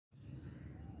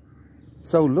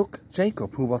So look,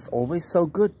 Jacob, who was always so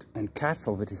good and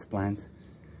careful with his plans,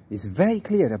 is very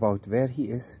clear about where he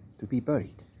is to be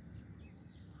buried.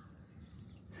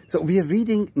 So we are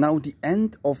reading now the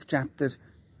end of chapter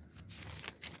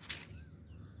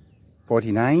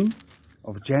 49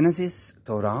 of Genesis,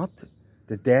 Tawrat,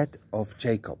 the death of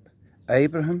Jacob.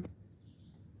 Abraham,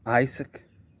 Isaac,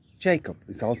 Jacob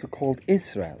is also called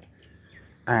Israel.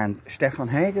 And Stefan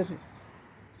Hager,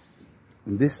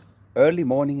 in this early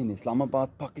morning in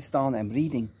Islamabad, Pakistan, I'm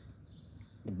reading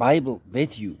the Bible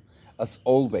with you. As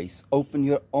always, open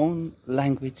your own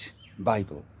language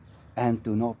Bible and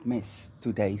do not miss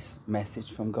today's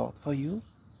message from God for you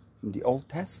in the Old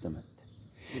Testament.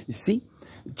 You see,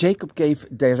 Jacob gave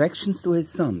directions to his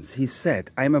sons. He said,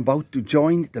 I'm about to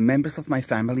join the members of my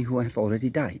family who have already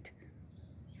died.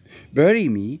 Bury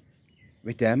me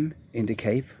with them in the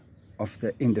cave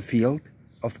in the field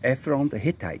of Ephron the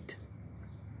Hittite.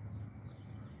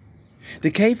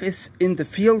 The cave is in the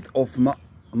field of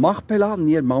Machpelah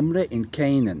near Mamre in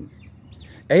Canaan.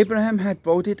 Abraham had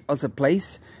bought it as a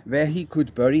place where he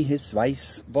could bury his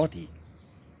wife's body.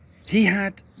 He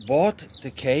had bought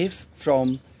the cave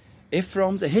from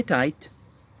Ephron the Hittite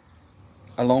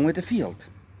along with the field.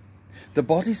 The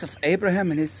bodies of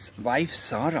Abraham and his wife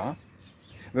Sarah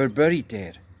were buried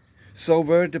there. So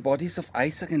were the bodies of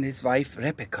Isaac and his wife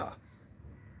Rebekah.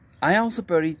 I also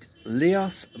buried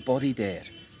Leah's body there.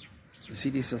 You see,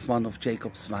 this was one of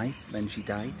Jacob's wife when she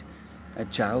died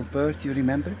at childbirth, you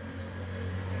remember?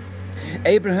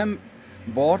 Abraham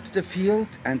bought the field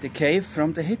and the cave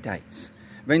from the Hittites.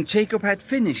 When Jacob had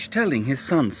finished telling his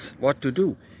sons what to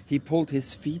do, he pulled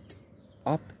his feet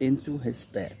up into his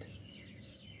bed.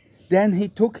 Then he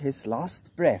took his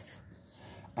last breath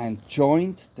and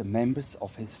joined the members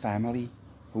of his family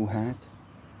who had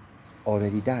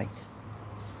already died.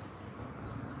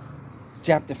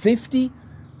 Chapter 50,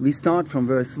 we start from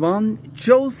verse 1.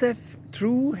 Joseph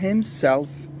threw himself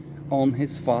on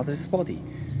his father's body.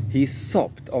 He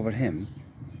sobbed over him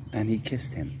and he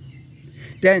kissed him.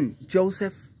 Then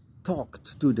Joseph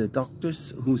talked to the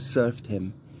doctors who served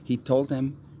him. He told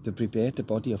them to prepare the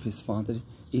body of his father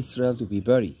Israel to be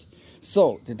buried.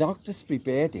 So the doctors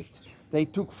prepared it. They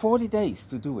took 40 days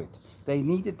to do it. They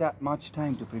needed that much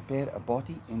time to prepare a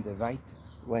body in the right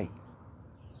way.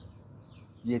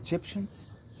 The Egyptians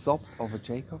sobbed over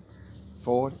Jacob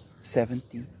for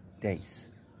 70 days.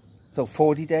 So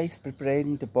 40 days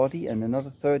preparing the body and another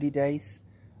 30 days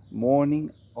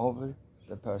mourning over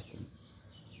the person.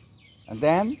 And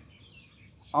then,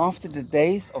 after the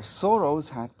days of sorrows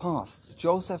had passed,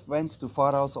 Joseph went to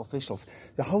Pharaoh's officials.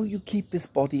 How you keep this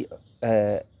body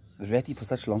ready for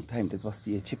such a long time? That was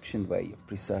the Egyptian way of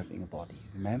preserving a body.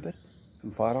 Remember?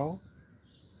 From Pharaoh?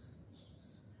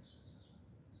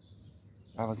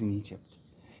 I was in Egypt.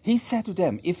 He said to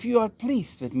them, if you are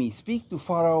pleased with me, speak to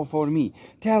Pharaoh for me.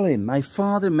 Tell him, my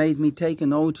father made me take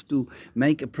an oath to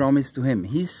make a promise to him.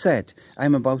 He said, I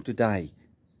am about to die.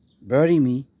 Bury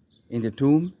me in the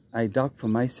tomb I dug for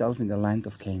myself in the land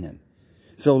of Canaan.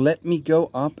 So let me go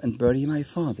up and bury my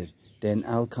father, then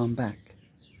I'll come back.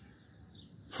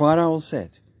 Pharaoh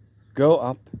said, go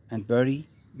up and bury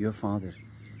your father.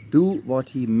 Do what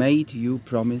he made you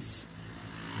promise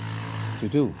to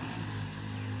do.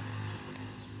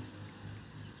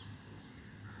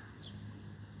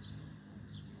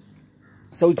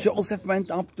 So Joseph went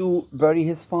up to bury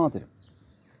his father.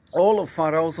 All of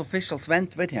Pharaoh's officials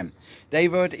went with him. They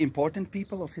were the important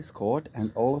people of his court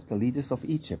and all of the leaders of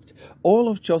Egypt. All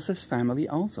of Joseph's family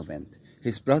also went,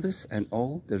 his brothers and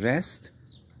all the rest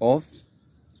of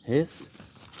his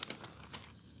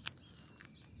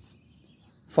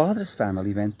father's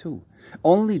family went too.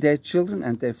 Only their children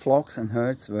and their flocks and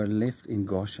herds were left in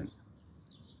Goshen.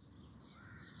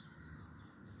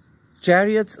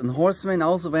 Chariots and horsemen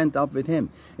also went up with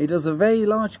him. It was a very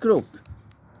large group.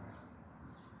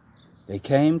 They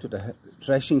came to the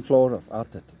threshing floor of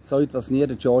Atheist, so it was near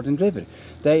the Jordan River.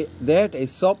 There they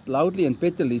sobbed loudly and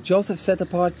bitterly. Joseph set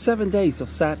apart 7 days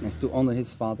of sadness to honor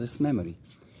his father's memory.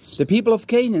 The people of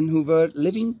Canaan who were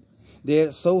living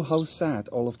there saw how sad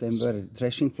all of them were at the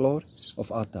threshing floor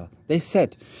of Atheist. They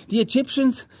said, the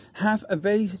Egyptians have a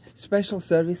very special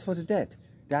service for the dead.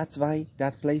 That's why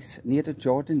that place near the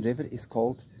Jordan River is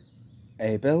called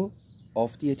Abel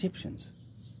of the Egyptians.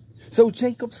 So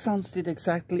Jacob's sons did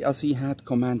exactly as he had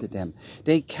commanded them.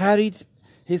 They carried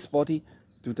his body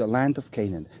to the land of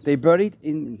Canaan. They buried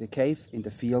in the cave in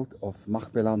the field of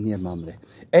Machpelah near Mamre.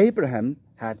 Abraham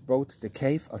had bought the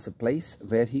cave as a place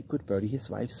where he could bury his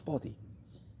wife's body.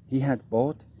 He had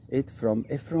bought it from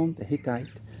Ephron the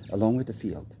Hittite along with the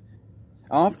field.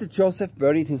 After Joseph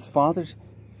buried his father,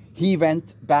 He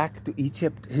went back to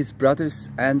Egypt. His brothers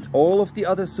and all of the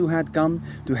others who had gone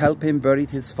to help him bury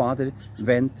his father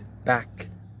went back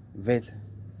with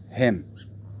him.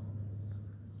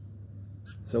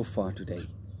 So far today.